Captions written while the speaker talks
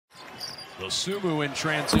Dosumu in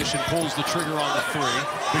transition pulls the trigger on the three.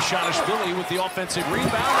 B1G with the offensive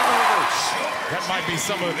rebound and the reverse. That might be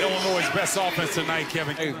some of Illinois' best offense tonight,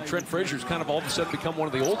 Kevin. Hey, Trent Frazier's kind of all of a sudden become one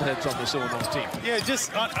of the old heads on this Illinois team. Yeah,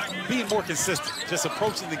 just being more consistent, just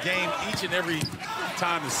approaching the game each and every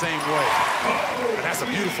time the same way. And that's a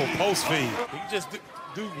beautiful post feed. You can just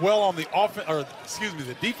do well on the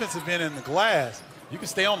the defensive end in the glass. You can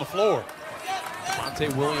stay on the floor. Monte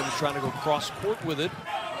Williams trying to go cross court with it.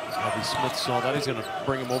 Bobby Smith saw that. He's going to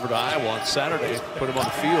bring him over to Iowa on Saturday, put him on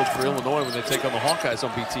the field for Illinois when they take on the Hawkeyes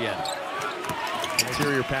on BTN.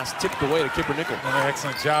 Interior pass tipped away to Kipper Nickel. An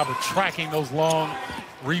excellent job of tracking those long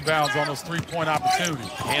rebounds on those three-point opportunities.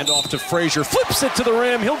 Hand off to Frazier, flips it to the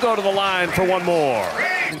rim. He'll go to the line for one more.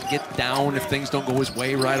 Get down if things don't go his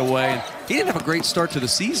way right away. And he didn't have a great start to the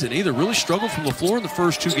season either. Really struggled from the floor in the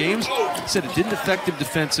first 2 games. He said it didn't affect him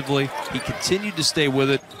defensively. He continued to stay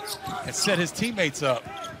with it. And set his teammates up.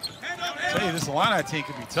 I tell you, this Illini team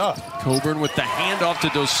could be tough. Coburn with the handoff to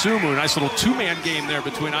Dosumu. Nice little 2-man game there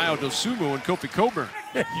between Ayo Dosumu and Kofi Coburn.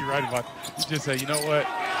 You're right about it. You just say, you know what?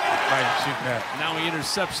 I shoot that. Now he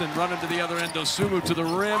intercepts and running to the other end. Dosumu to the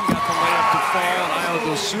rim. Got the layup to fall. And Ayo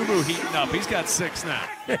Dosumu heating up. He's got 6 now.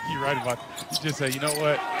 You're right about it. You just say, you know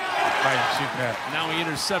what? I shoot that. Now he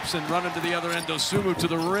intercepts and running to the other end. Dosumu to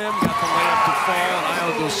the rim. Got the layup to fall. And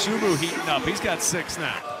Ayo Dosumu heating up. He's got 6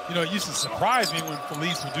 now. You know, it used to surprise me when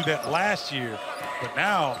Felice would do that last year, but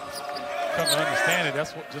now, come to understand it,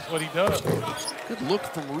 that's just what he does. Good look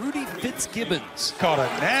from Rudy Fitzgibbons. Caught a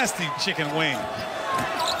nasty chicken wing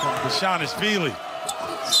from B1G.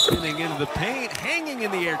 Spinning into the paint, hanging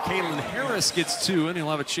in the air. Kalen Harris gets 2, and he'll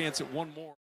have a chance at 1 more.